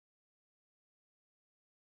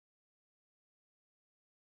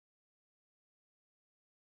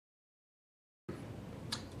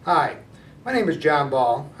Hi, my name is John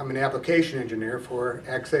Ball. I'm an application engineer for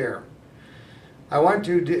EXAIR. I want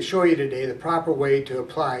to show you today the proper way to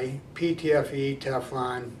apply PTFE,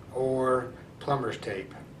 Teflon, or plumber's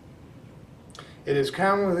tape. It is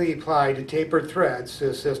commonly applied to tapered threads to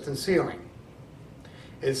assist in sealing.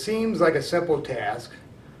 It seems like a simple task,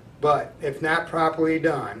 but if not properly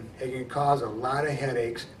done, it can cause a lot of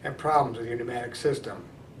headaches and problems with your pneumatic system.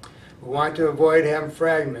 We want to avoid having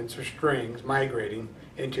fragments or strings migrating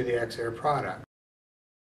into the EXAIR product.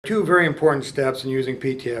 Two very important steps in using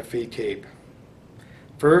PTFE tape.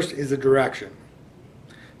 First is the direction.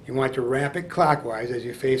 You want to wrap it clockwise as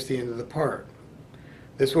you face the end of the part.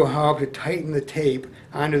 This will help to tighten the tape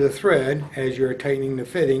onto the thread as you are tightening the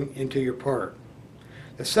fitting into your part.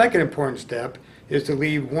 The second important step is to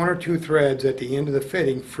leave one or two threads at the end of the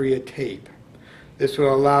fitting free of tape. This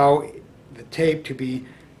will allow the tape to be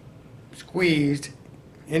squeezed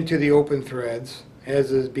into the open threads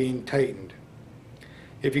as is being tightened.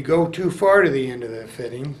 If you go too far to the end of the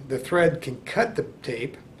fitting, the thread can cut the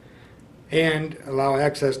tape and allow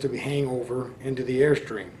excess to hang over into the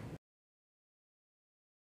airstream.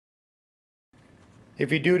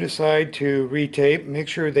 If you do decide to retape, make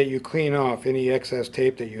sure that you clean off any excess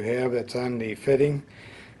tape that you have that's on the fitting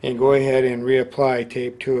and go ahead and reapply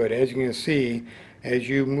tape to it. As you can see, as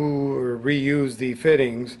you move or reuse the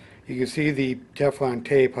fittings, you can see the Teflon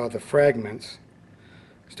tape, how the fragments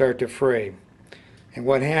start to fray. And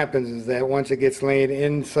what happens is that once it gets laid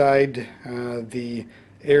inside the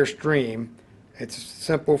airstream, it's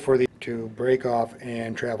simple for the to break off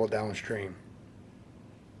and travel downstream.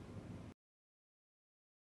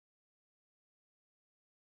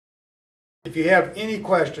 If you have any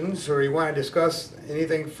questions or you want to discuss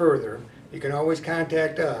anything further, you can always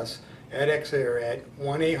contact us at EXAIR at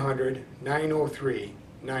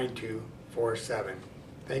 1-800-903-9247.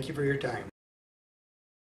 Thank you for your time.